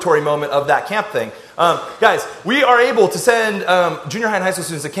moment of that camp thing. Guys, we are able to send junior high and high school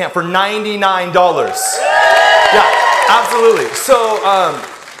students to camp for $99. Yeah, absolutely. So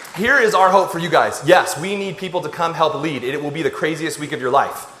here is our hope for you guys. Yes, we need people to come help lead. It will be the craziest week of your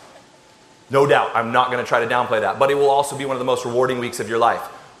life. No doubt. I'm not going to try to downplay that. But it will also be one of the most rewarding weeks of your life.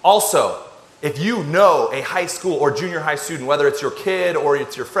 Also, if you know a high school or junior high student, whether it's your kid or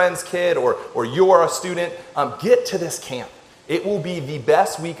it's your friend's kid or you're a student, get to this camp. It will be the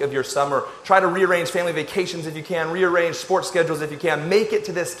best week of your summer. Try to rearrange family vacations if you can, rearrange sports schedules if you can. Make it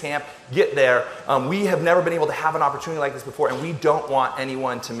to this camp. Get there. We have never been able to have an opportunity like this before, and we don't want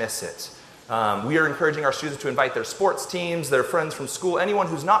anyone to miss it. We are encouraging our students to invite their sports teams, their friends from school, anyone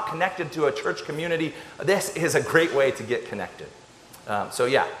who's not connected to a church community. This is a great way to get connected. So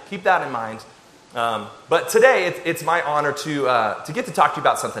yeah, keep that in mind. But today, it's my honor to get to talk to you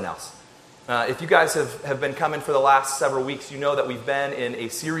about something else. If you guys have been coming for the last several weeks, you know that we've been in a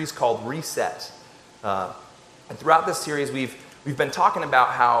series called Reset. And throughout this series, we've been talking about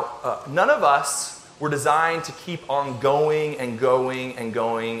how none of us were designed to keep on going and going and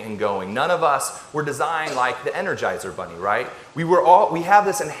going and going. None of us were designed like the Energizer Bunny, right? We have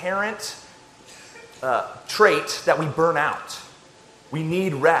this inherent trait that we burn out. We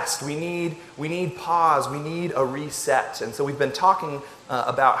need rest. We need pause. We need a reset. And so we've been talking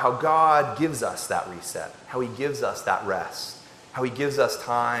about how God gives us that reset, how he gives us that rest, how he gives us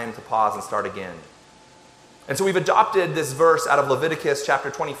time to pause and start again. And so we've adopted this verse out of Leviticus chapter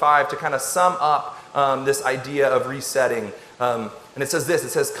 25 to kind of sum up this idea of resetting. And it says this, it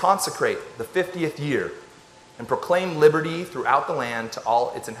says, consecrate the 50th year and proclaim liberty throughout the land to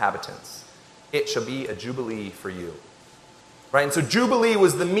all its inhabitants. It shall be a jubilee for you. Right? And so Jubilee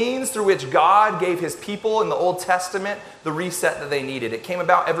was the means through which God gave his people in the Old Testament the reset that they needed. It came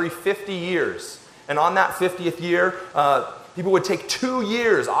about every 50 years. And on that 50th year, people would take 2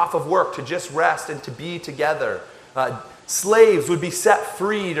 years off of work to just rest and to be together. Slaves would be set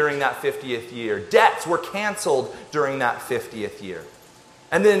free during that 50th year. Debts were canceled during that 50th year.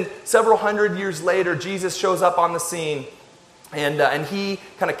 And then several hundred years later, Jesus shows up on the scene. And he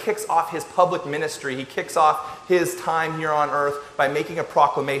kind of kicks off his public ministry. He kicks off his time here on earth by making a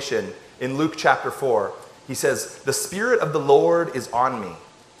proclamation in Luke chapter 4. He says, the Spirit of the Lord is on me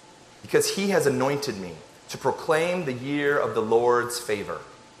because he has anointed me to proclaim the year of the Lord's favor.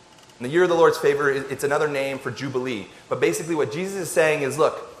 And the year of the Lord's favor, it's another name for Jubilee. But basically what Jesus is saying is,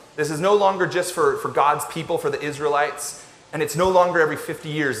 look, this is no longer just for God's people, for the Israelites. And it's no longer every 50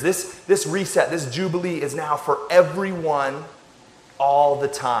 years. This reset, this Jubilee is now for everyone all the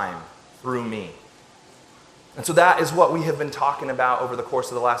time through me. And so that is what we have been talking about over the course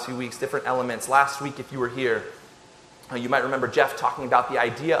of the last few weeks, different elements. Last week, if you were here, you might remember Jeff talking about the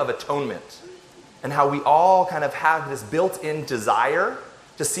idea of atonement and how we all kind of have this built-in desire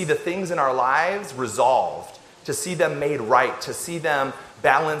to see the things in our lives resolved, to see them made right, to see them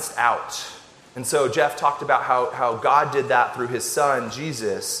balanced out. And so Jeff talked about how God did that through his son,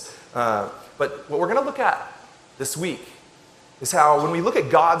 Jesus. But what we're going to look at this week is how when we look at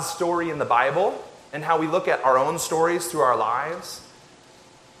God's story in the Bible and how we look at our own stories through our lives,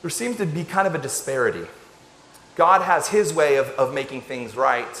 there seems to be kind of a disparity. God has his way of making things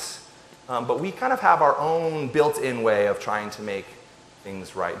right, but we kind of have our own built-in way of trying to make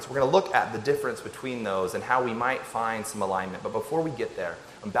things right. So we're going to look at the difference between those and how we might find some alignment. But before we get there,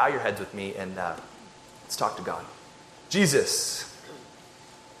 bow your heads with me and let's talk to God. Jesus,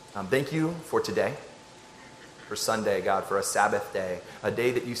 thank you for today. For Sunday, God, for a Sabbath day, a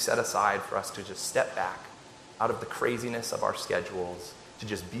day that you set aside for us to just step back out of the craziness of our schedules, to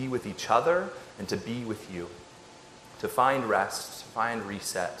just be with each other and to be with you, to find rest, to find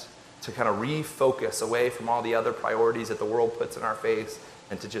reset, to kind of refocus away from all the other priorities that the world puts in our face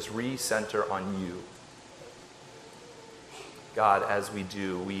and to just recenter on you. God, as we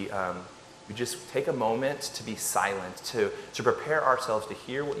do, we just take a moment to be silent, to prepare ourselves to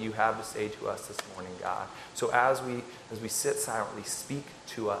hear what you have to say to us this morning, God. So as we sit silently, speak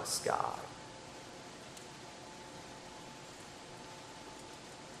to us, God.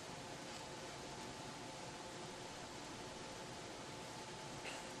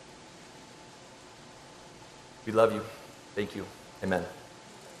 We love you. Thank you. Amen.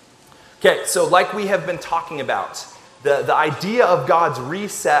 Okay, so like we have been talking about, the idea of God's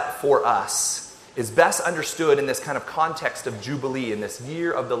reset for us is best understood in this kind of context of Jubilee, in this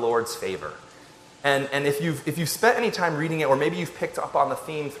year of the Lord's favor. And if you've spent any time reading it, or maybe you've picked up on the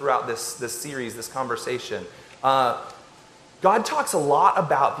theme throughout this series, this conversation, God talks a lot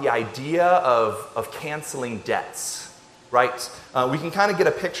about the idea of canceling debts, right? We can kind of get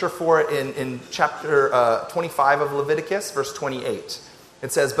a picture for it in chapter 25 of Leviticus, verse 28.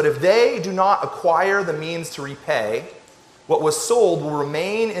 It says, "But if they do not acquire the means to repay, what was sold will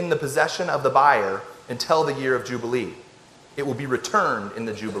remain in the possession of the buyer until the year of Jubilee. It will be returned in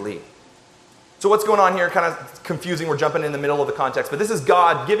the Jubilee." So what's going on here? Kind of confusing. We're jumping in the middle of the context. But this is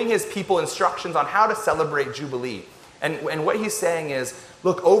God giving his people instructions on how to celebrate Jubilee. And what he's saying is,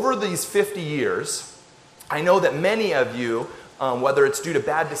 look, over these 50 years, I know that many of you, whether it's due to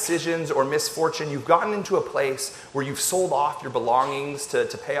bad decisions or misfortune, you've gotten into a place where you've sold off your belongings to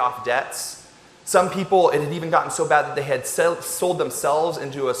pay off debts. Some people, it had even gotten so bad that they had sold themselves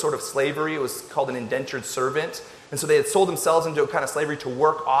into a sort of slavery. It was called an indentured servant. And so they had sold themselves into a kind of slavery to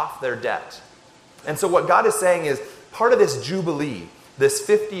work off their debt. And so what God is saying is, part of this Jubilee, this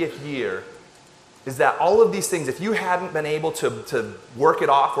 50th year, is that all of these things, if you hadn't been able to work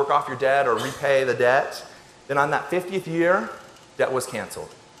off your debt or repay the debt, then on that 50th year, debt was canceled.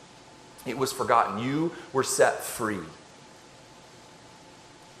 It was forgotten. You were set free.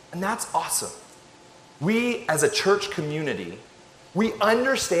 And that's awesome. We, as a church community, we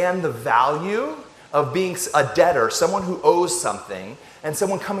understand the value of being a debtor, someone who owes something, and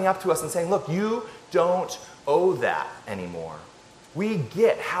someone coming up to us and saying, look, you don't owe that anymore. We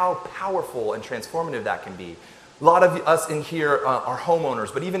get how powerful and transformative that can be. A lot of us in here are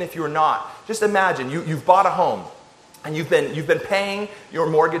homeowners, but even if you're not, just imagine you've bought a home, and you've been paying your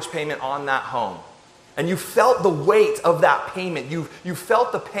mortgage payment on that home. And you felt the weight of that payment. You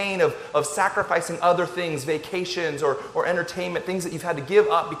felt the pain of sacrificing other things, vacations or entertainment, things that you've had to give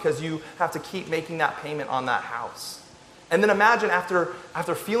up because you have to keep making that payment on that house. And then imagine after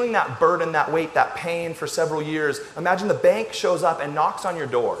feeling that burden, that weight, that pain for several years, imagine the bank shows up and knocks on your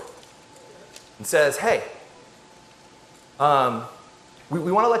door and says, hey, we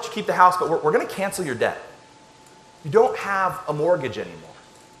want to let you keep the house, but we're going to cancel your debt. You don't have a mortgage anymore.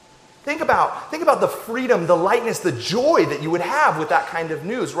 Think about the freedom, the lightness, the joy that you would have with that kind of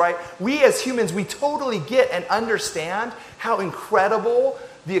news, right? We as humans, we totally get and understand how incredible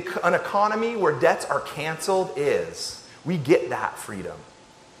an economy where debts are canceled is. We get that freedom.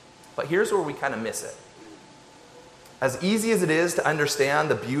 But here's where we kind of miss it. As easy as it is to understand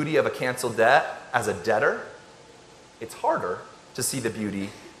the beauty of a canceled debt as a debtor, it's harder to see the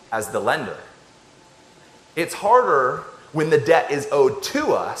beauty as the lender. It's harder when the debt is owed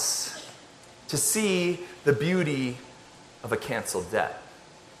to us to see the beauty of a canceled debt.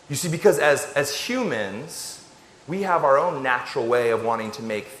 You see, because as humans, we have our own natural way of wanting to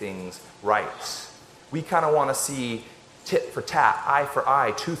make things right. We kind of want to see tit for tat, eye for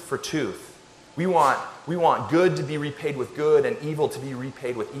eye, tooth for tooth. We want good to be repaid with good and evil to be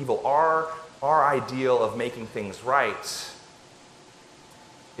repaid with evil. Our ideal of making things right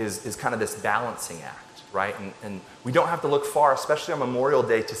is kind of this balancing act. Right? And we don't have to look far, especially on Memorial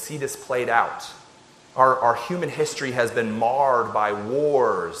Day, to see this played out. Our human history has been marred by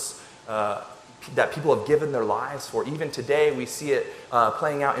wars that people have given their lives for. Even today, we see it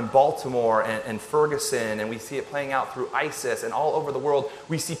playing out in Baltimore and Ferguson, and we see it playing out through ISIS and all over the world.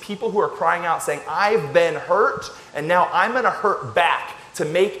 We see people who are crying out saying, I've been hurt, and now I'm going to hurt back to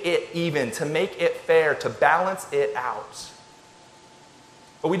make it even, to make it fair, to balance it out.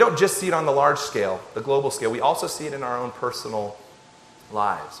 But we don't just see it on the large scale, the global scale. We also see it in our own personal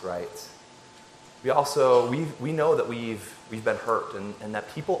lives, right? We know that we've been hurt and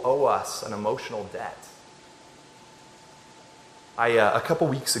that people owe us an emotional debt. A couple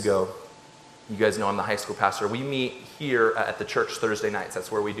weeks ago, you guys know I'm the high school pastor. We meet here at the church Thursday nights.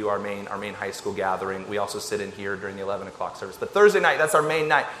 That's where we do our main high school gathering. We also sit in here during the 11 o'clock service. But Thursday night, that's our main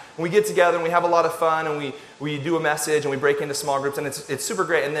night. And we get together and we have a lot of fun and we do a message and we break into small groups and it's super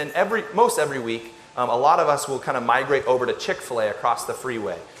great. And then most every week, a lot of us will kind of migrate over to Chick-fil-A across the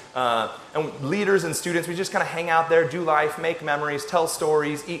freeway. And leaders and students, we just kind of hang out there, do life, make memories, tell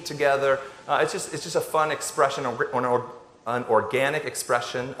stories, eat together. It's just a fun expression, an organic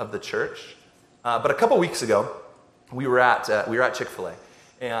expression of the church. But a couple weeks ago, we were at Chick-fil-A,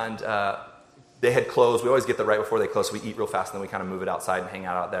 and they had closed. We always get there right before they close, so we eat real fast, and then we kind of move it outside and hang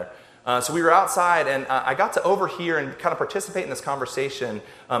out there. So we were outside, and I got to overhear and kind of participate in this conversation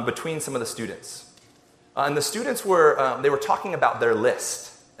between some of the students. And the students were talking about their list,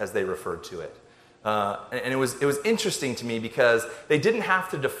 as they referred to it. And it was interesting to me because they didn't have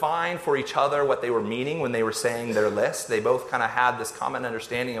to define for each other what they were meaning when they were saying their list. They both kind of had this common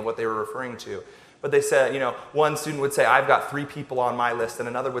understanding of what they were referring to. But they said, one student would say, I've got 3 people on my list, and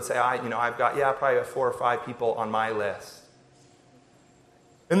another would say, I've got, probably 4 or 5 people on my list.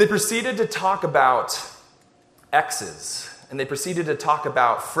 And they proceeded to talk about exes, and they proceeded to talk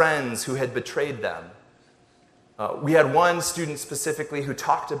about friends who had betrayed them. We had one student specifically who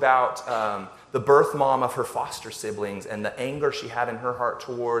talked about the birth mom of her foster siblings and the anger she had in her heart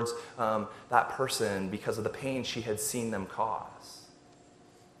towards that person because of the pain she had seen them cause.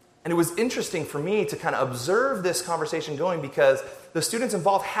 And it was interesting for me to kind of observe this conversation going because the students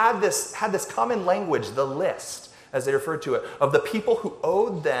involved had this common language, the list, as they referred to it, of the people who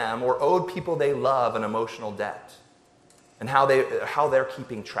owed them or owed people they love an emotional debt and how they're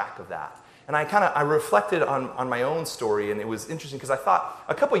keeping track of that. And I reflected on my own story, and it was interesting because I thought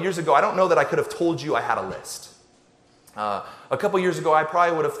a couple years ago, I don't know that I could have told you I had a list. A couple years ago, I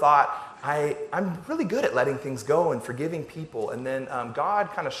probably would have thought, I'm really good at letting things go and forgiving people. And then God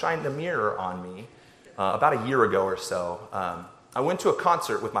kind of shined a mirror on me about a year ago or so. I went to a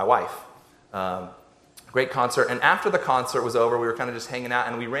concert with my wife, great concert. And after the concert was over, we were kind of just hanging out,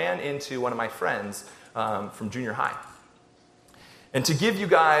 and we ran into one of my friends from junior high. And to give you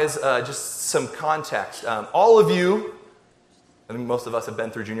guys just some context, all of you, I think most of us have been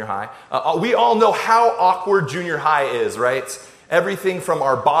through junior high, we all know how awkward junior high is, right? Everything from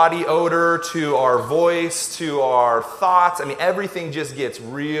our body odor to our voice to our thoughts. I mean, everything just gets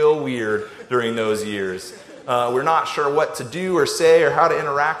real weird during those years. We're not sure what to do or say or how to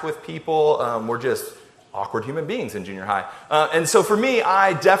interact with people. We're just awkward human beings in junior high. And so for me,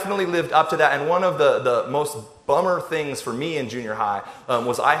 I definitely lived up to that. And one of the most bummer things for me in junior high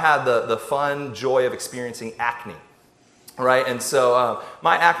was I had the fun joy of experiencing acne. Right, and so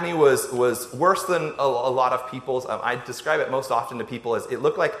my acne was worse than a lot of people's. I describe it most often to people as it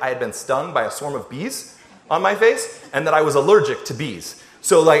looked like I had been stung by a swarm of bees on my face, and that I was allergic to bees.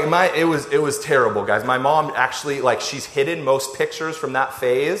 So like it was terrible, guys. My mom actually she's hidden most pictures from that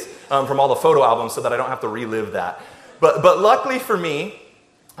phase from all the photo albums so that I don't have to relive that. But luckily for me,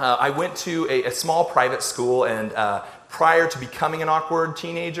 I went to a small private school, and prior to becoming an awkward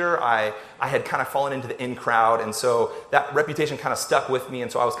teenager, I had kind of fallen into the in crowd, and so that reputation kind of stuck with me, and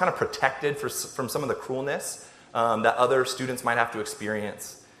so I was kind of protected from some of the cruelness that other students might have to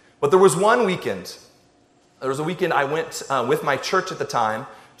experience. But there was one weekend. There was a weekend I went with my church at the time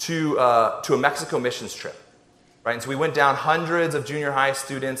to a Mexico missions trip. Right, and so we went down, hundreds of junior high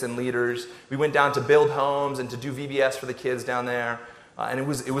students and leaders. We went down to build homes and to do VBS for the kids down there, and it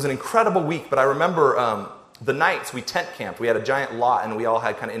was an incredible week. But I remember the nights we tent camped. We had a giant lot, and we all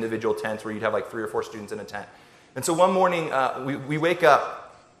had kind of individual tents where you'd have 3 or 4 students in a tent. And so one morning, we wake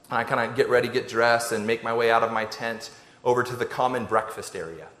up, and I kind of get ready, get dressed, and make my way out of my tent over to the common breakfast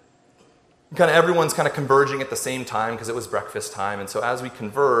area. Kind of everyone's kind of converging at the same time because it was breakfast time. And so as we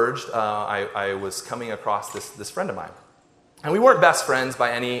converged, I was coming across this friend of mine. And we weren't best friends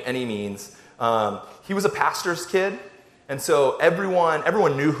by any means. He was a pastor's kid. And so everyone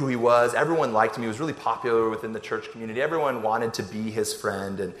knew who he was. Everyone liked him. He was really popular within the church community. Everyone wanted to be his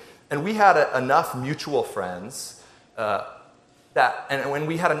friend. And we had enough mutual friends and when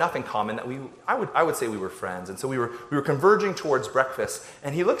we had enough in common that I would say we were friends. And so we were converging towards breakfast.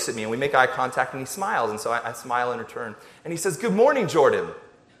 And he looks at me, and we make eye contact, and he smiles. And so I smile in return. And he says, "Good morning, Jordan."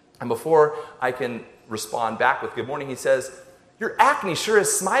 And before I can respond back with good morning, he says, "Your acne sure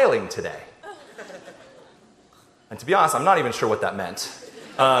is smiling today." And to be honest, I'm not even sure what that meant.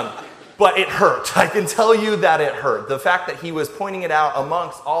 But it hurt. I can tell you that it hurt. The fact that he was pointing it out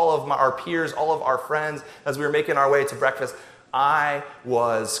amongst all of our peers, all of our friends, as we were making our way to breakfast, I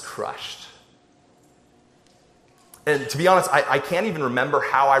was crushed. And to be honest, I can't even remember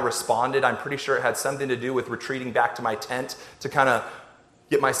how I responded. I'm pretty sure it had something to do with retreating back to my tent to kind of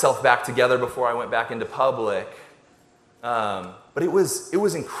get myself back together before I went back into public. But it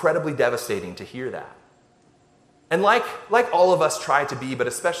was incredibly devastating to hear that. And like all of us try to be, but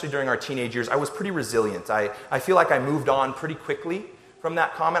especially during our teenage years, I was pretty resilient. I feel like I moved on pretty quickly from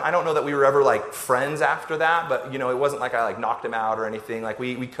that comment. I don't know that we were ever friends after that, but it wasn't like I knocked him out or anything.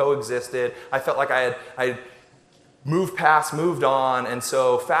 We coexisted. I felt like I had moved past, moved on. And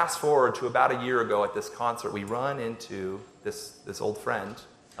so fast forward to about a year ago at this concert, we run into this old friend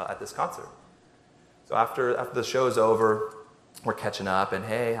at this concert. So after the show's over, we're catching up, and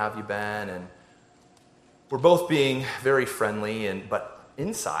hey, how have you been? And we're both being very friendly, but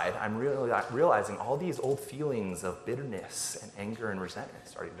inside, I'm really realizing all these old feelings of bitterness and anger and resentment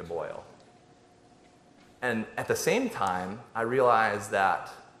starting to boil. And at the same time, I realize that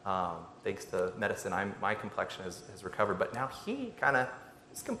thanks to medicine, my complexion has recovered, but now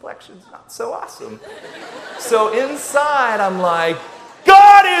his complexion's not so awesome. So inside, I'm like,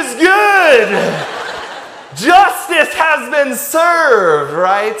 God is good! Justice has been served,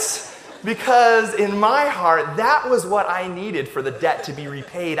 right? Because in my heart, that was what I needed for the debt to be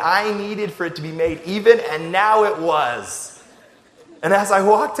repaid. I needed for it to be made even, and now it was. And as I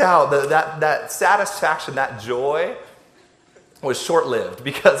walked out, that satisfaction, that joy, was short-lived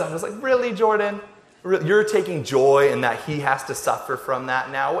because I was like, really, Jordan? You're taking joy in that he has to suffer from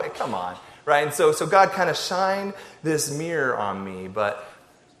that now? Wait, come on, right? And so God kind of shined this mirror on me, but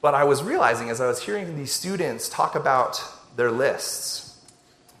I was realizing as I was hearing these students talk about their lists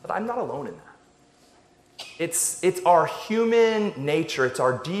that I'm not alone in that. It's our human nature, it's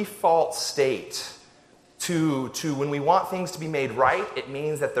our default state to when we want things to be made right, it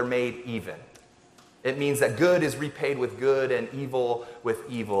means that they're made even. It means that good is repaid with good and evil with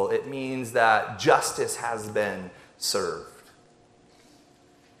evil. It means that justice has been served.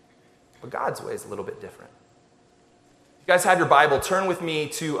 But God's way is a little bit different. If you guys have your Bible, turn with me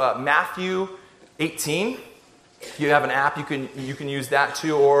to Matthew 18. If you have an app, you can use that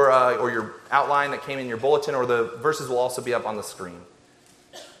too, or your outline that came in your bulletin, or the verses will also be up on the screen.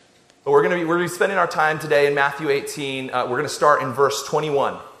 But we're going to be spending our time today in Matthew 18. We're going to start in verse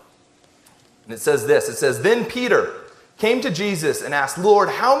 21. And it says this. It says, "Then Peter came to Jesus and asked, 'Lord,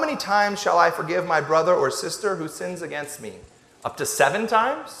 how many times shall I forgive my brother or sister who sins against me? Up to 7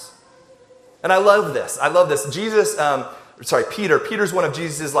 times?'" And I love this. Peter's one of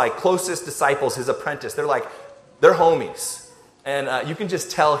Jesus' closest disciples, his apprentice. They're homies. And you can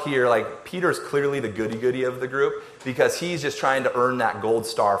just tell here, Peter's clearly the goody-goody of the group because he's just trying to earn that gold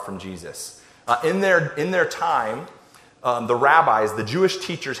star from Jesus. In their time, the rabbis, the Jewish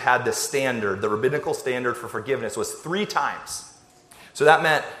teachers had this standard. The rabbinical standard for forgiveness was 3 times. So that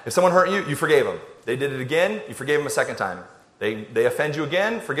meant if someone hurt you, you forgave them. They did it again, you forgave them a second time. They offend you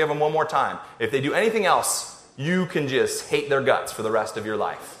again, forgive them one more time. If they do anything else, you can just hate their guts for the rest of your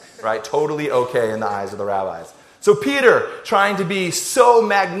life. Right? Totally okay in the eyes of the rabbis. So Peter, trying to be so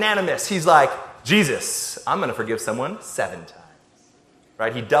magnanimous, he's like, Jesus, I'm going to forgive someone 7 times.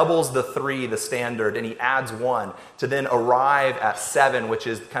 Right? He doubles the 3, the standard, and he adds 1 to then arrive at 7, which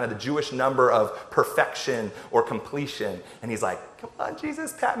is kind of the Jewish number of perfection or completion. And he's like, come on,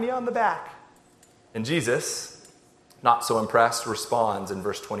 Jesus, pat me on the back. And Jesus, not so impressed, responds in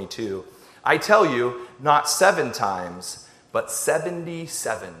verse 22, "I tell you, not 7 times, but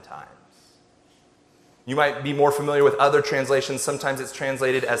 77 times." You might be more familiar with other translations. Sometimes it's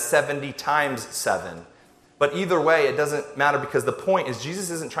translated as 70 times 7. But either way, it doesn't matter because the point is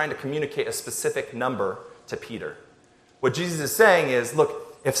Jesus isn't trying to communicate a specific number to Peter. What Jesus is saying is,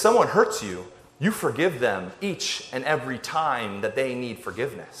 look, if someone hurts you, you forgive them each and every time that they need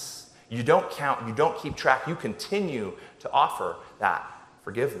forgiveness. You don't count, you don't keep track, you continue to offer that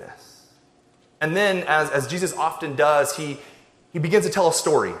forgiveness. And then, as Jesus often does, he begins to tell a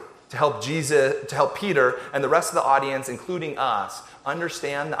story to help Peter and the rest of the audience, including us,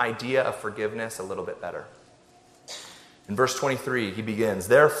 understand the idea of forgiveness a little bit better. In verse 23, he begins,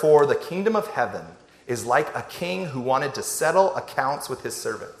 "Therefore, the kingdom of heaven is like a king who wanted to settle accounts with his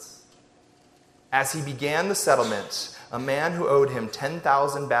servants. As he began the settlement, a man who owed him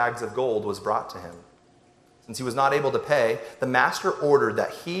 10,000 bags of gold was brought to him. Since he was not able to pay, the master ordered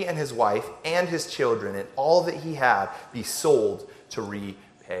that he and his wife and his children and all that he had be sold to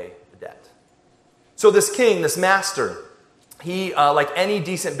repay the debt." So this king, this master, he, like any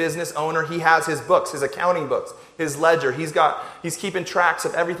decent business owner, he has his books, his accounting books, his ledger. He's keeping tracks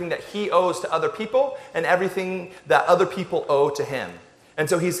of everything that he owes to other people and everything that other people owe to him. And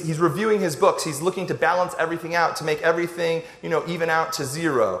so he's reviewing his books. He's looking to balance everything out, to make everything, even out to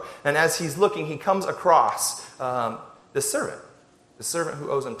 0. And as he's looking, he comes across the servant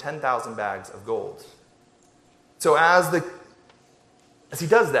who owes him 10,000 bags of gold. So as he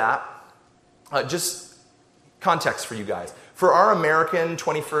does that, just context for you guys. For our American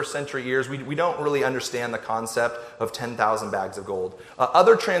 21st century ears, we don't really understand the concept of 10,000 bags of gold.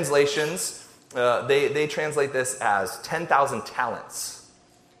 Other translations, they translate this as 10,000 talents.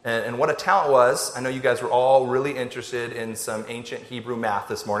 And what a talent was, I know you guys were all really interested in some ancient Hebrew math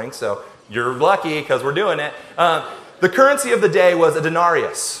this morning, so you're lucky because we're doing it. The currency of the day was a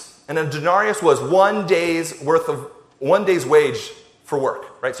denarius. And a denarius was 1 day's wage for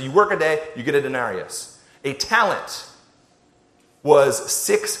work, right? So you work a day, you get a denarius. A talent was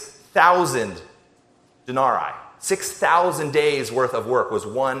 6,000 denarii. 6,000 days worth of work was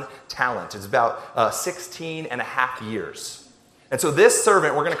 1 talent. It's about 16 and a half years. And so this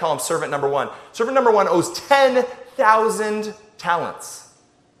servant, we're going to call him servant number 1. Servant number 1 owes 10,000 talents.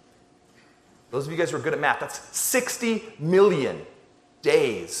 Those of you guys who are good at math, that's 60 million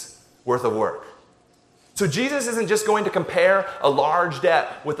days worth of work. So Jesus isn't just going to compare a large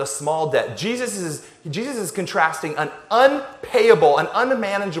debt with a small debt. Jesus is contrasting an unpayable, an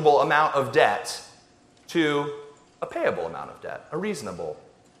unmanageable amount of debt to a payable amount of debt, a reasonable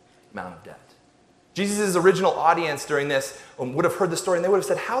amount of debt. Jesus' original audience during this would have heard the story and they would have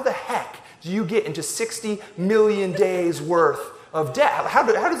said, how the heck do you get into 60 million days worth of debt? How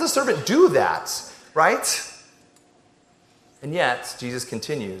does the servant do that, right? And yet, Jesus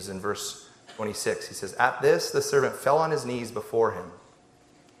continues in verse 26. He says, at this, the servant fell on his knees before him.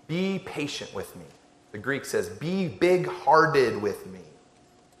 Be patient with me. The Greek says, be big-hearted with me,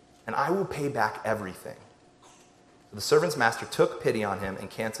 and I will pay back everything. So the servant's master took pity on him and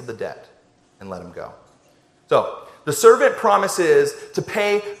canceled the debt and let him go. So, the servant promises to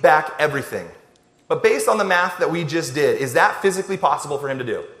pay back everything. But based on the math that we just did, is that physically possible for him to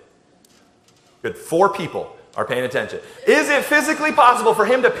do? Good. 4 people are paying attention. Is it physically possible for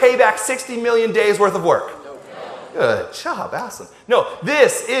him to pay back 60 million days worth of work? No. Good job, Aslan. No,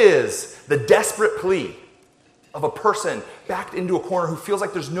 this is the desperate plea of a person backed into a corner who feels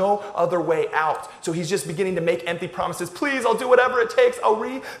like there's no other way out. So he's just beginning to make empty promises. Please, I'll do whatever it takes. I'll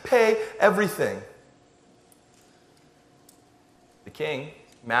repay everything. The king,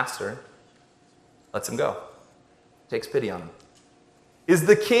 master, lets him go. Takes pity on him. Is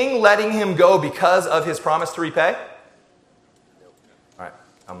the king letting him go because of his promise to repay? All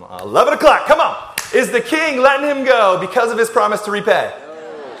right, 11 o'clock, come on. Is the king letting him go because of his promise to repay?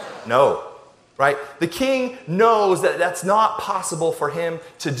 No. Right? The king knows that that's not possible for him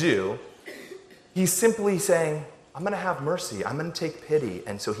to do. He's simply saying, I'm going to have mercy. I'm going to take pity.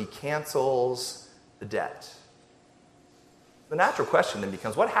 And so he cancels the debt. The natural question then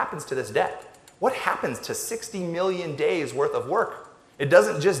becomes, what happens to this debt? What happens to 60 million days worth of work? It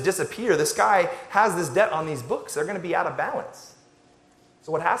doesn't just disappear. This guy has this debt on these books. They're going to be out of balance.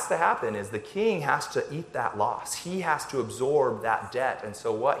 So what has to happen is the king has to eat that loss. He has to absorb that debt. And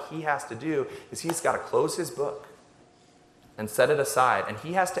so what he has to do is he's got to close his book and set it aside. And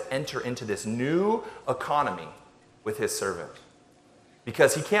he has to enter into this new economy with his servant.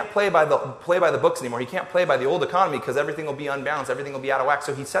 Because he can't play by the books anymore. He can't play by the old economy because everything will be unbalanced. Everything will be out of whack.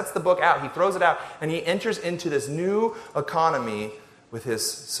 So he sets the book out. He throws it out. And he enters into this new economy with his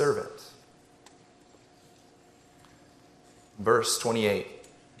servant. Verse 28.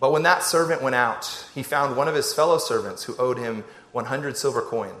 But when that servant went out, he found one of his fellow servants who owed him 100 silver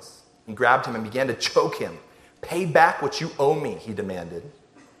coins. He grabbed him and began to choke him. Pay back what you owe me, he demanded.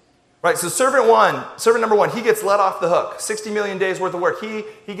 Right, so servant number one, he gets let off the hook. 60 million days worth of work. He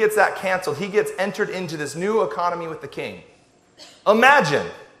gets that canceled. He gets entered into this new economy with the king. Imagine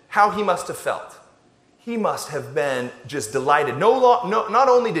how he must have felt. He must have been just delighted. Not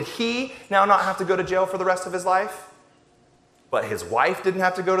only did he now not have to go to jail for the rest of his life, but his wife didn't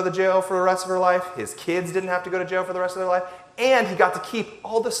have to go to the jail for the rest of her life. His kids didn't have to go to jail for the rest of their life. And he got to keep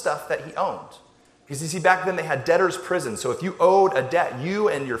all the stuff that he owned. Because you see, back then they had debtor's prison. So if you owed a debt, you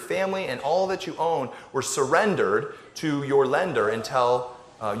and your family and all that you owned were surrendered to your lender until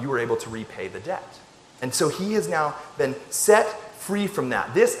you were able to repay the debt. And so he has now been set free from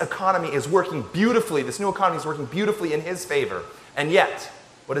that. This economy is working beautifully. This new economy is working beautifully in his favor. And yet,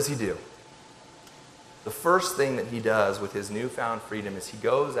 what does he do? The first thing that he does with his newfound freedom is he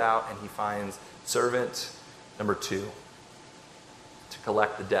goes out and he finds servant number 2 to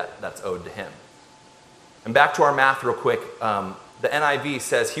collect the debt that's owed to him. And back to our math real quick. The NIV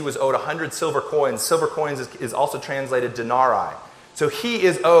says he was owed 100 silver coins. Silver coins is also translated denarii. So he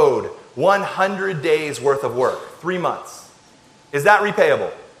is owed 100 days worth of work, 3 months. Is that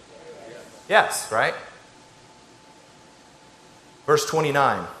repayable? Yes, right? Verse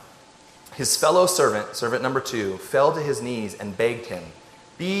 29. His fellow servant, servant number 2, fell to his knees and begged him,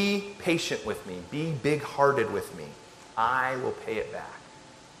 be patient with me, be big-hearted with me. I will pay it back.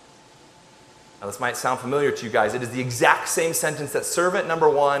 Now this might sound familiar to you guys. It is the exact same sentence that servant number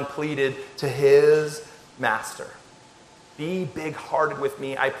 1 pleaded to his master. Be big-hearted with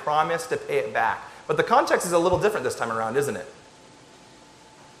me. I promise to pay it back. But the context is a little different this time around, isn't it?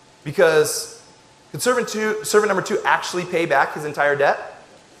 Because could servant number 2 actually pay back his entire debt?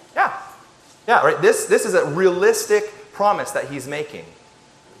 Yeah, right. This is a realistic promise that he's making.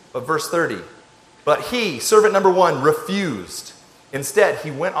 But verse 30, but he, servant number 1, refused. Instead,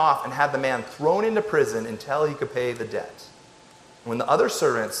 he went off and had the man thrown into prison until he could pay the debt. When the other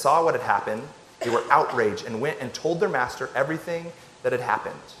servants saw what had happened, they were outraged and went and told their master everything that had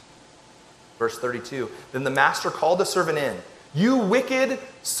happened. Verse 32, then the master called the servant in. You wicked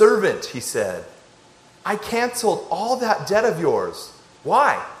servant, he said. I canceled all that debt of yours.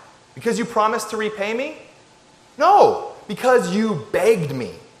 Why? Because you promised to repay me? No, because you begged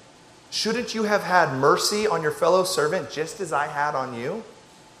me. Shouldn't you have had mercy on your fellow servant just as I had on you?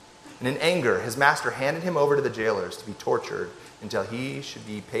 And in anger, his master handed him over to the jailers to be tortured until he should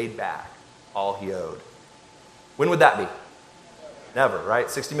be paid back all he owed. When would that be? Never, right?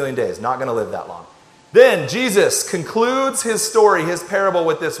 60 million days, not going to live that long. Then Jesus concludes his story, his parable,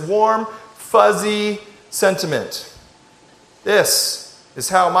 with this warm, fuzzy sentiment. This is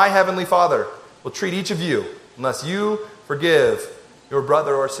how my heavenly Father will treat each of you unless you forgive your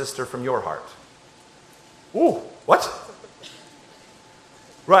brother or sister from your heart. Ooh, what?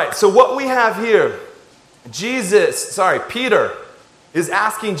 Right, so what we have here, Peter is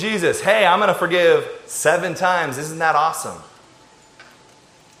asking Jesus, hey, I'm going to forgive 7 times. Isn't that awesome?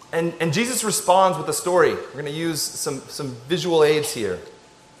 And Jesus responds with a story. We're going to use some visual aids here.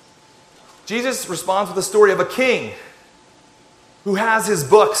 Jesus responds with the story of a king who has his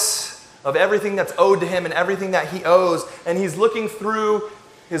books of everything that's owed to him and everything that he owes, and he's looking through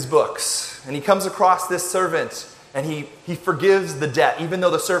his books, and he comes across this servant, and he forgives the debt, even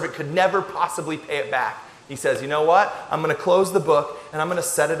though the servant could never possibly pay it back. He says, you know what? I'm going to close the book, and I'm going to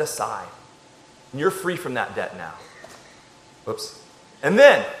set it aside. And you're free from that debt now. Whoops. And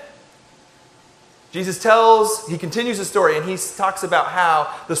then he continues the story, and he talks about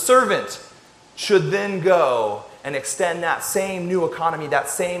how the servant should then go and extend that same new economy, that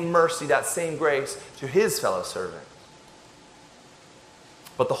same mercy, that same grace to his fellow servant.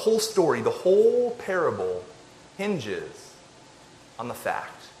 But the whole story, the whole parable hinges on the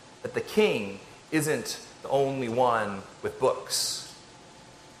fact that the king isn't the only one with books.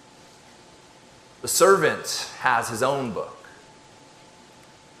 The servant has his own book.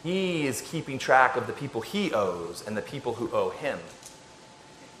 He is keeping track of the people he owes and the people who owe him.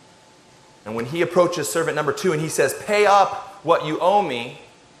 And when he approaches servant number 2 and he says, pay up what you owe me,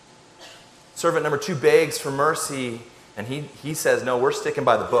 servant number 2 begs for mercy, and he says, no, we're sticking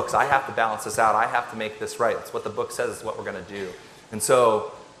by the books. I have to balance this out. I have to make this right. That's what the book says is what we're going to do. And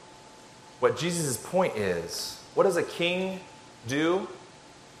so what Jesus' point is, what does a king do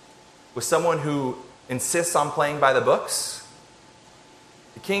with someone who insists on playing by the books?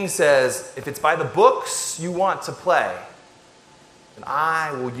 The king says, if it's by the books you want to play, then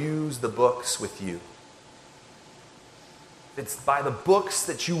I will use the books with you. If it's by the books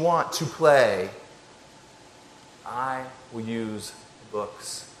that you want to play, I will use the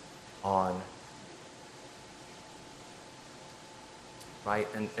books on you. Right?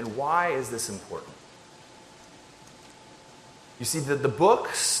 And why is this important? You see, the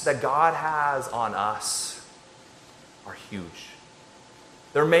books that God has on us are huge.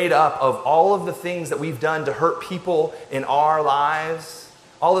 They're made up of all of the things that we've done to hurt people in our lives,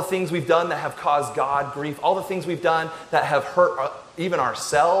 all the things we've done that have caused God grief, all the things we've done that have hurt even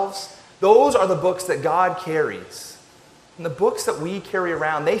ourselves. Those are the books that God carries. And the books that we carry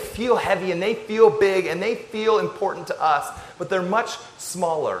around, they feel heavy and they feel big and they feel important to us, but they're much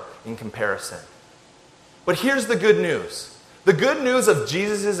smaller in comparison. But here's the good news. The good news of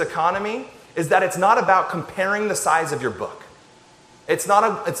Jesus' economy is that it's not about comparing the size of your book. It's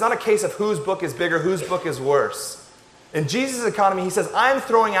not a case of whose book is bigger, whose book is worse. In Jesus' economy, he says, I'm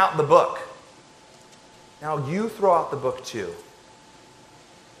throwing out the book. Now you throw out the book too.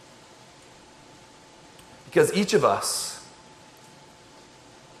 Because each of us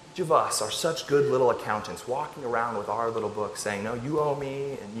are such good little accountants walking around with our little book saying, no, you owe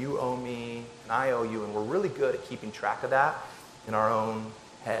me, and you owe me, and I owe you. And we're really good at keeping track of that in our own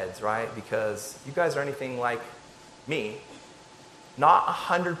heads, right? Because you guys are anything like me. Not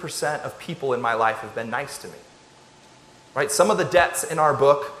 100% of people in my life have been nice to me. Right? Some of the debts in our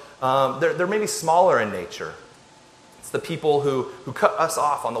book, they're maybe smaller in nature. It's the people who cut us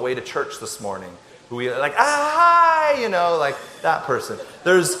off on the way to church this morning. Who we like, hi, like that person.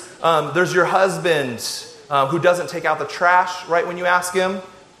 There's your husband who doesn't take out the trash right when you ask him,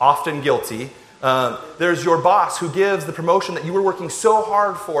 often guilty. There's your boss who gives the promotion that you were working so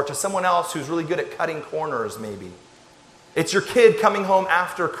hard for to someone else who's really good at cutting corners, maybe. It's your kid coming home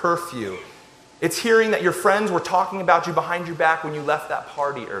after curfew. It's hearing that your friends were talking about you behind your back when you left that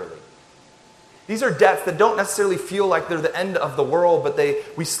party early. These are debts that don't necessarily feel like they're the end of the world, but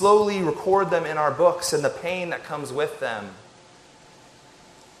we slowly record them in our books and the pain that comes with them.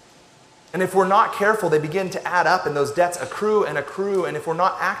 And if we're not careful, they begin to add up and those debts accrue. And if we're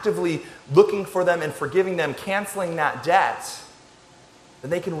not actively looking for them and forgiving them, canceling that debt,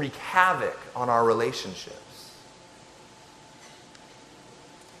 then they can wreak havoc on our relationships.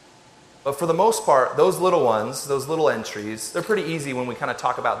 But for the most part, those little ones, those little entries, they're pretty easy when we kind of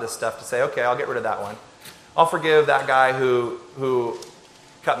talk about this stuff to say, okay, I'll get rid of that one. I'll forgive that guy who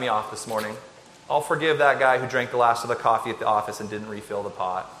cut me off this morning. I'll forgive that guy who drank the last of the coffee at the office and didn't refill the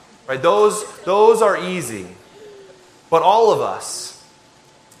pot. Right? Those are easy. But all of us,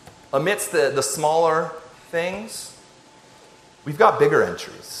 amidst the smaller things, we've got bigger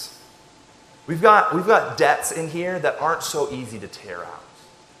entries. We've got debts in here that aren't so easy to tear out.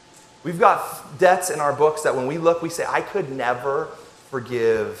 We've got debts in our books that when we look, we say, I could never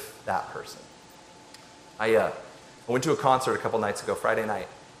forgive that person. I went to a concert a couple nights ago, Friday night.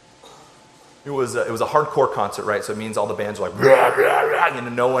 It was a hardcore concert, right? So it means all the bands are like, rah, rah, rah. You know,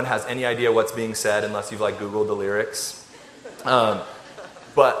 no one has any idea what's being said unless you've like Googled the lyrics.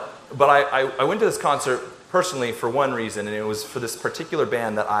 But I went to this concert personally for one reason, and it was for this particular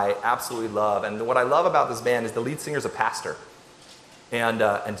band that I absolutely love. And what I love about this band is the lead singer's a pastor. And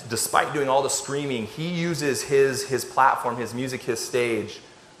despite doing all the screaming, he uses his platform, his music, his stage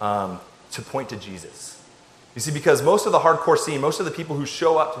to point to Jesus. You see, because most of the hardcore scene, most of the people who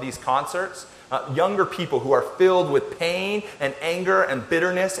show up to these concerts, younger people who are filled with pain and anger and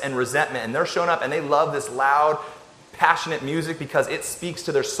bitterness and resentment, and they're showing up and they love this loud, passionate music because it speaks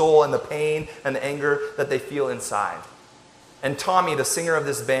to their soul and the pain and the anger that they feel inside. And Tommy, the singer of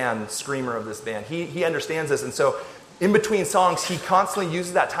this band, screamer of this band, he understands this, and so in between songs, he constantly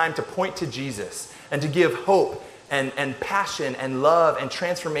uses that time to point to Jesus and to give hope and passion and love and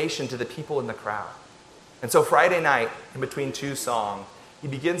transformation to the people in the crowd. And so Friday night, in between two songs, he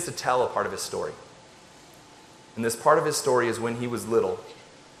begins to tell a part of his story. And this part of his story is when he was little.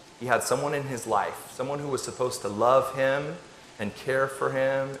 He had someone in his life, someone who was supposed to love him and care for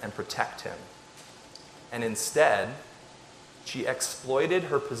him and protect him. And instead, she exploited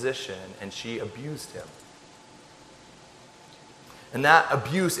her position and she abused him. And that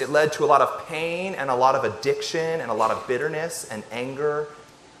abuse, it led to a lot of pain and a lot of addiction and a lot of bitterness and anger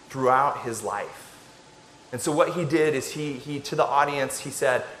throughout his life. And so what he did is he to the audience, he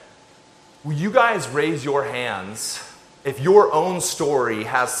said, will you guys raise your hands if your own story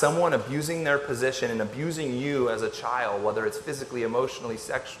has someone abusing their position and abusing you as a child, whether it's physically, emotionally,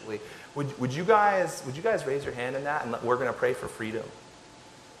 sexually, would you guys raise your hand in that? And we're going to pray for freedom.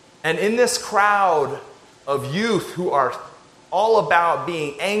 And in this crowd of youth who are all about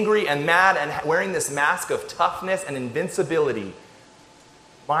being angry and mad and wearing this mask of toughness and invincibility,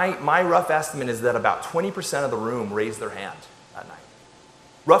 my rough estimate is that about 20% of the room raised their hand that night.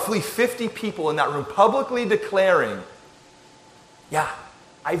 Roughly 50 people in that room publicly declaring, yeah,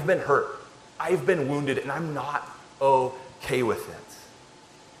 I've been hurt, I've been wounded, and I'm not okay with it.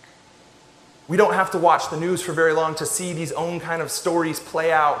 We don't have to watch the news for very long to see these own kind of stories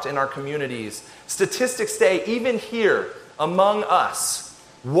play out in our communities. Statistics say, even here among us,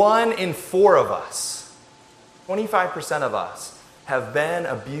 1 in 4 of us, 25% of us, have been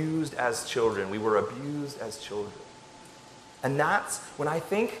abused as children. We were abused as children. And that's when I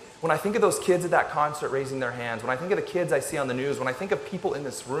think of those kids at that concert raising their hands, when I think of the kids I see on the news, when I think of people in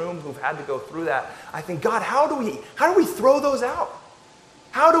this room who've had to go through that, I think, God, how do we throw those out?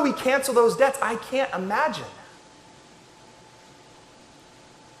 How do we cancel those debts? I can't imagine.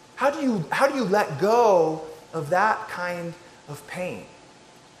 How do you let go of that kind of pain?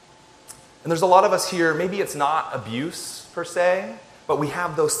 And there's a lot of us here, maybe it's not abuse per se, but we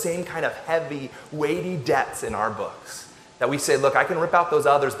have those same kind of heavy, weighty debts in our books that we say, look, I can rip out those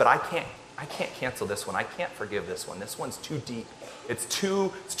others, but I can't cancel this one. I can't forgive this one. This one's too deep. It's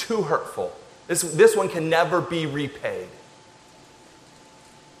too hurtful. This one can never be repaid.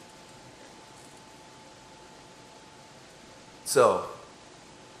 So,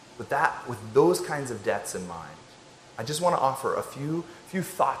 with those kinds of debts in mind, I just want to offer a few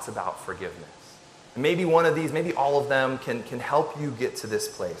thoughts about forgiveness. And maybe one of these, maybe all of them can help you get to this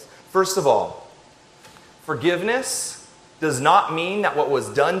place. First of all, forgiveness does not mean that what was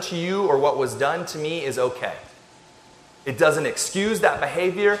done to you or what was done to me is okay. It doesn't excuse that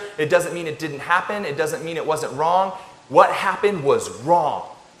behavior. It doesn't mean it didn't happen. It doesn't mean it wasn't wrong. What happened was wrong.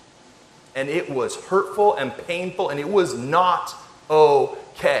 And it was hurtful and painful, and it was not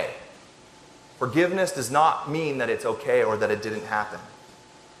okay. Forgiveness does not mean that it's okay or that it didn't happen.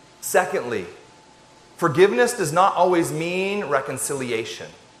 Secondly, forgiveness does not always mean reconciliation.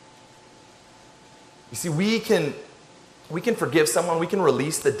 You see, we can forgive someone, we can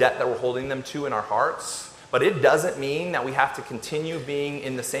release the debt that we're holding them to in our hearts, but it doesn't mean that we have to continue being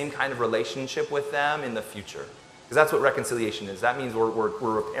in the same kind of relationship with them in the future. Because that's what reconciliation is. That means we're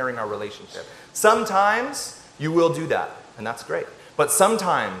repairing our relationship. Sometimes you will do that, and that's great. But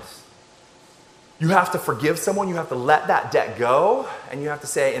sometimes you have to forgive someone, you have to let that debt go, and you have to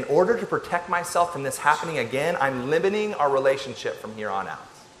say, in order to protect myself from this happening again, I'm limiting our relationship from here on out.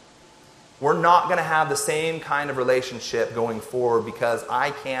 We're not going to have the same kind of relationship going forward because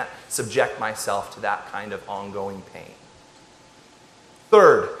I can't subject myself to that kind of ongoing pain.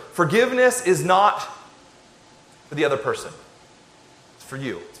 Third, forgiveness is not for the other person. It's for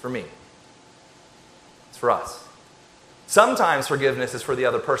you. It's for me. It's for us. Sometimes forgiveness is for the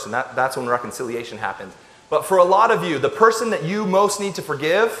other person. That's when reconciliation happens. But for a lot of you, the person that you most need to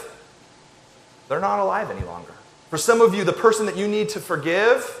forgive they're not alive any longer. For some of you, the person that you need to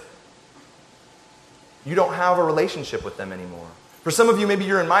forgive, you don't have a relationship with them anymore. For some of you, maybe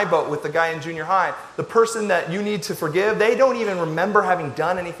you're in my boat with the guy in junior high. The person that you need to forgive, they don't even remember having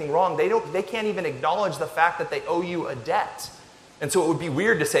done anything wrong. They can't even acknowledge the fact that they owe you a debt. And so it would be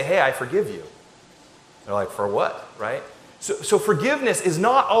weird to say, hey, I forgive you. They're like, for what, right? So forgiveness is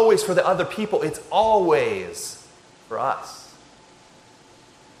not always for the other people. It's always for us.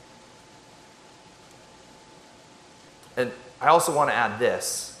 And I also want to add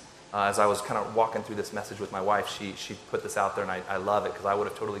this. As I was kind of walking through this message with my wife, she put this out there, and I love it because I would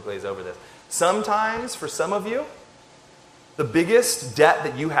have totally glazed over this. Sometimes, for some of you, the biggest debt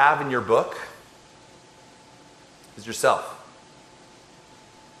that you have in your book is yourself.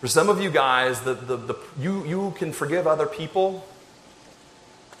 For some of you guys, you can forgive other people.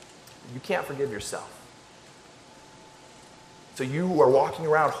 You can't forgive yourself. So you are walking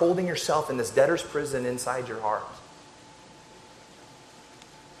around holding yourself in this debtor's prison inside your heart.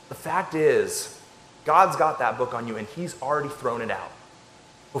 The fact is, God's got that book on you, and He's already thrown it out.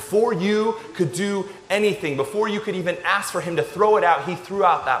 Before you could do anything, before you could even ask for Him to throw it out, He threw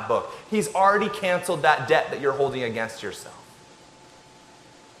out that book. He's already canceled that debt that you're holding against yourself.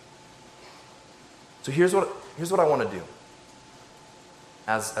 So here's what I want to do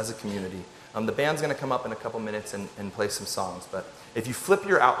as a community. The band's going to come up in a couple minutes and play some songs, but if you flip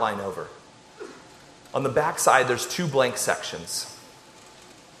your outline over, on the back side there's 2 blank sections.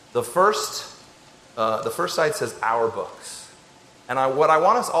 The first side says Our Books. And what I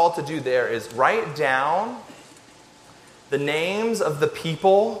want us all to do there is write down the names of the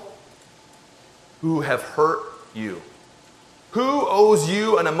people who have hurt you. Who owes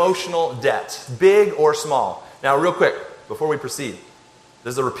you an emotional debt, big or small? Now, real quick, before we proceed,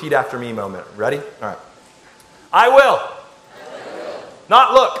 this is a repeat after me moment. Ready? All right. I will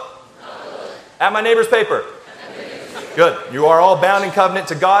not look at my neighbor's paper. Good. You are all bound in covenant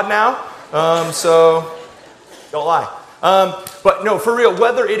to God now, so don't lie. But no, for real,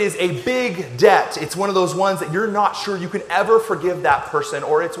 whether it is a big debt, it's one of those ones that you're not sure you can ever forgive that person,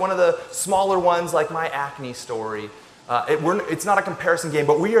 or it's one of the smaller ones like my acne story. It's not a comparison game,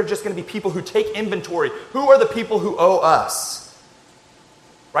 but we are just going to be people who take inventory. Who are the people who owe us?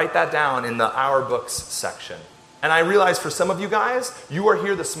 Write that down in the Our Books section. And I realize for some of you guys, you are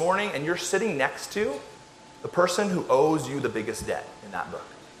here this morning and you're sitting next to the person who owes you the biggest debt in that book.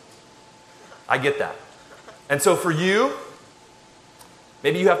 I get that. And so for you,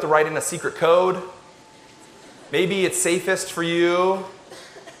 maybe you have to write in a secret code. Maybe it's safest for you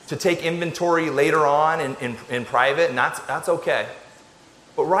to take inventory later on in private, and that's okay.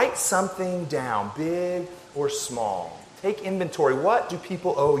 But write something down, big or small. Take inventory. What do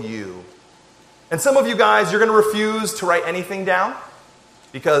people owe you? And some of you guys, you're going to refuse to write anything down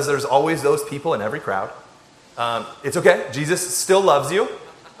because there's always those people in every crowd. It's okay. Jesus still loves you.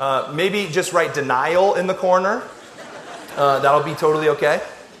 Maybe just write denial in the corner. That'll be totally okay.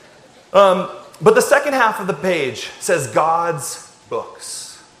 But the second half of the page says God's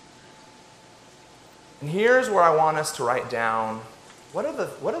books. And here's where I want us to write down, what are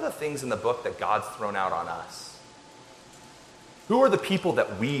the things in the book that God's thrown out on us? Who are the people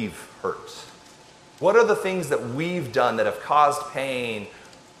that we've hurt? What are the things that we've done that have caused pain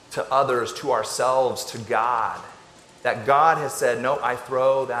to others, to ourselves, to God, that God has said, no, I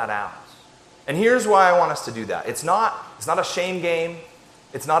throw that out. And here's why I want us to do that. It's not a shame game.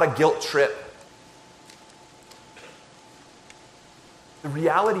 It's not a guilt trip. The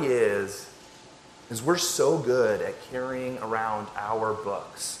reality is we're so good at carrying around our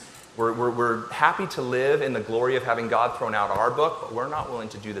books. We're happy to live in the glory of having God thrown out our book, but we're not willing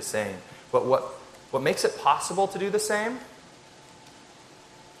to do the same. But what makes it possible to do the same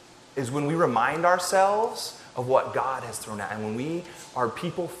is when we remind ourselves of what God has thrown out, and when we are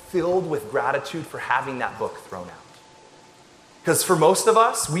people filled with gratitude for having that book thrown out. Because for most of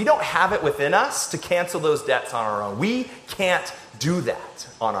us, we don't have it within us to cancel those debts on our own. We can't do that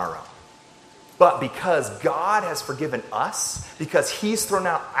on our own. But because God has forgiven us, because He's thrown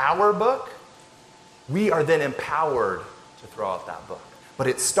out our book, we are then empowered to throw out that book. But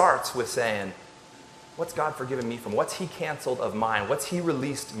it starts with saying, what's God forgiven me from? What's He canceled of mine? What's He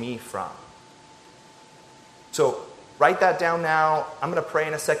released me from? So write that down now. I'm going to pray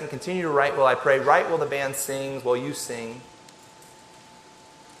in a second. Continue to write while I pray. Write while the band sings, while you sing.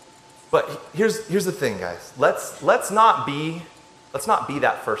 But here's the thing, guys. Let's not be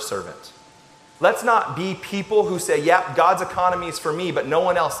that first servant. Let's not be people who say, yep, God's economy is for me, but no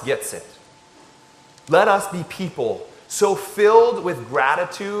one else gets it. Let us be people so filled with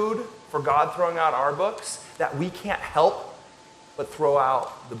gratitude for God throwing out our books that we can't help but throw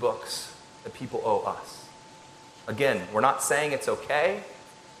out the books that people owe us. Again, we're not saying it's okay.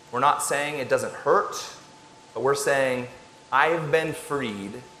 We're not saying it doesn't hurt. But we're saying, I've been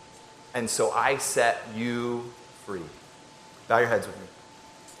freed, and so I set you free. Bow your heads with me.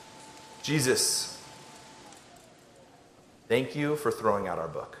 Jesus, thank you for throwing out our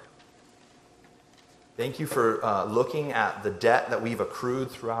book. Thank you for looking at the debt that we've accrued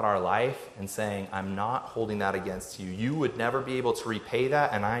throughout our life and saying, I'm not holding that against you. You would never be able to repay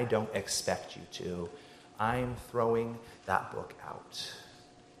that, and I don't expect you to. I'm throwing that book out.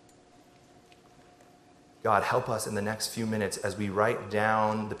 God, help us in the next few minutes as we write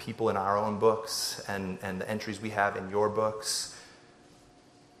down the people in our own books and the entries we have in your books.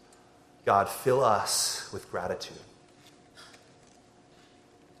 God, fill us with gratitude.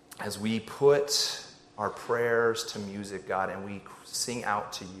 As we put our prayers to music, God, and we sing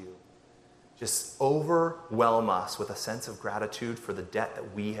out to you, just overwhelm us with a sense of gratitude for the debt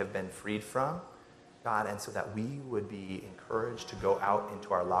that we have been freed from, God, and so that we would be encouraged to go out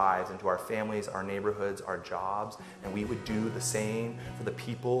into our lives, into our families, our neighborhoods, our jobs, and we would do the same for the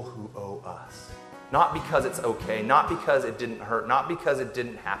people who owe us. Not because it's okay, not because it didn't hurt, not because it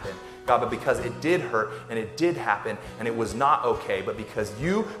didn't happen, God, but because it did hurt and it did happen and it was not okay, but because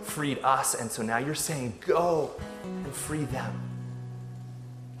you freed us, and so now you're saying, go and free them.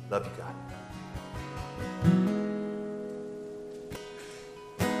 Love you, God.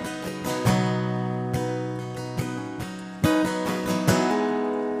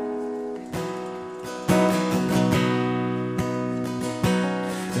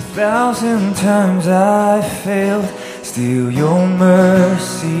 1,000 times I failed, still your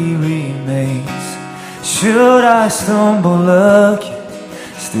mercy remains. Should I stumble again,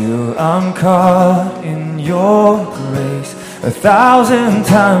 still I'm caught in your grace. 1,000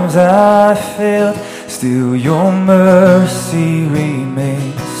 times I failed, still your mercy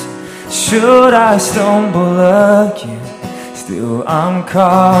remains. Should I stumble again, still I'm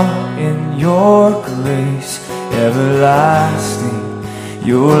caught in your grace. Everlasting,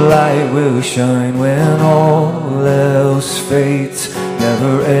 your light will shine when all else fades.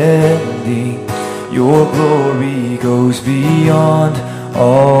 Never ending, your glory goes beyond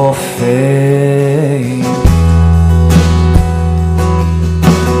all fame.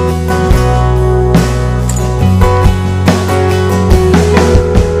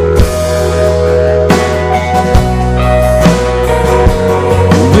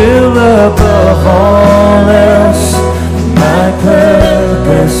 Will above all else, my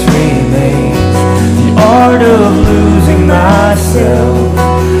purpose remains. The art of losing myself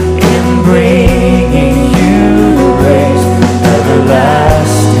in bringing you grace.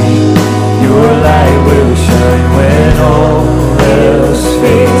 Everlasting, your light will shine when all else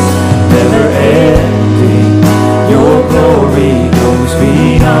fades. Never ending, your glory goes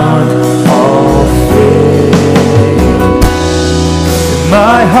beyond all fame.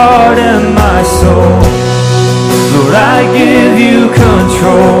 My heart and my soul, Lord, I give you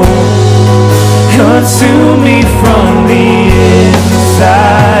control. Consume me from the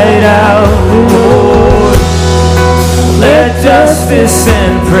inside out, Lord. Let justice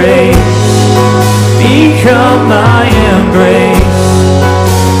and praise become my embrace,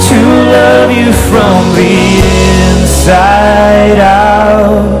 to love you from the inside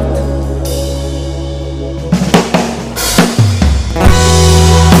out.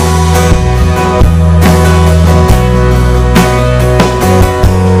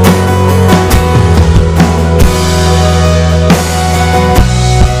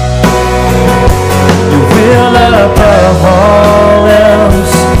 Above all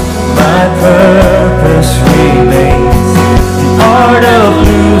else, my purpose remains. The art of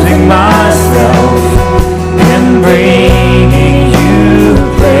losing myself and bringing you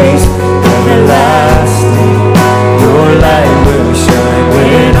praise. Everlasting, your light will shine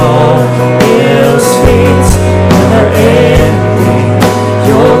when all else fades. Never ending,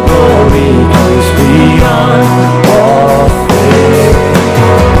 your glory goes beyond all fame.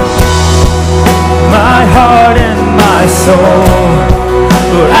 My heart and my soul,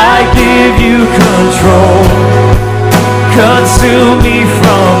 Lord, I give you control. Consume me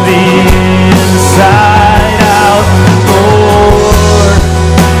from the inside out, Lord.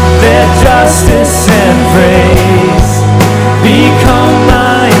 Let justice and praise become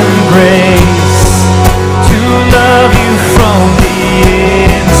my embrace, to love you from the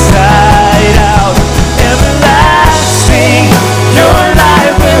inside out. Everlasting, your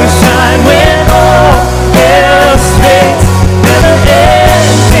light will shine when all else fades. Never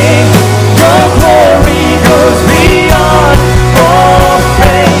ending, your glory goes beyond all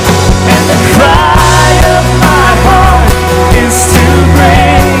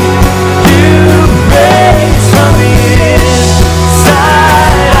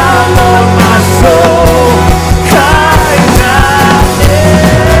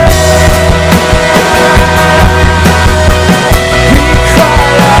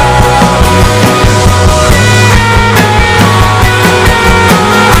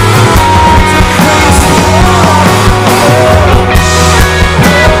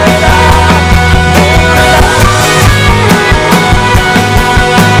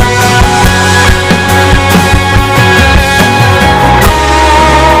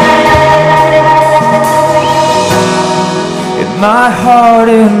my heart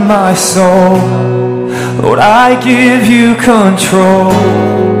and my soul. Lord, I give you control.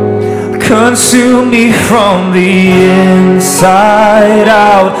 Consume me from the inside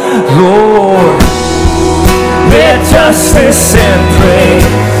out, Lord. Let justice and praise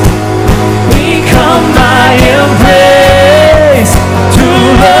become my embrace, to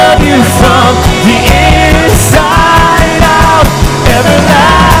love you from the inside out.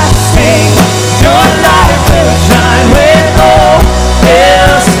 Everlasting, your light will shine when all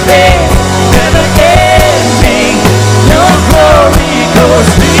else fades. Never ending, your glory goes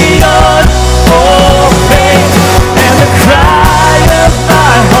beyond all fame. And the cry of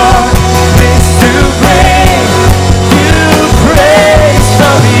my heart is to bring you praise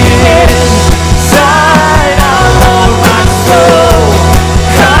from the inside out. Lord, my soul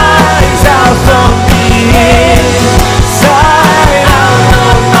cries out from the inside out.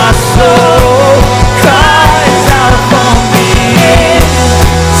 Lord, my soul cries out from the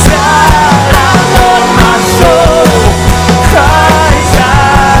inside out. Lord, my soul cries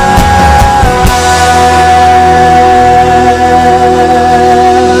out.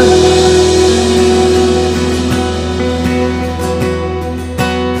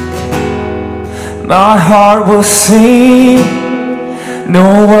 My heart will sing,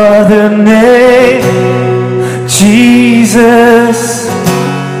 no other name. Jesus,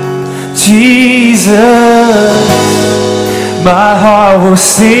 Jesus. My heart will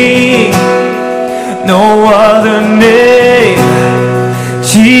sing, no other name.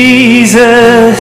 Jesus.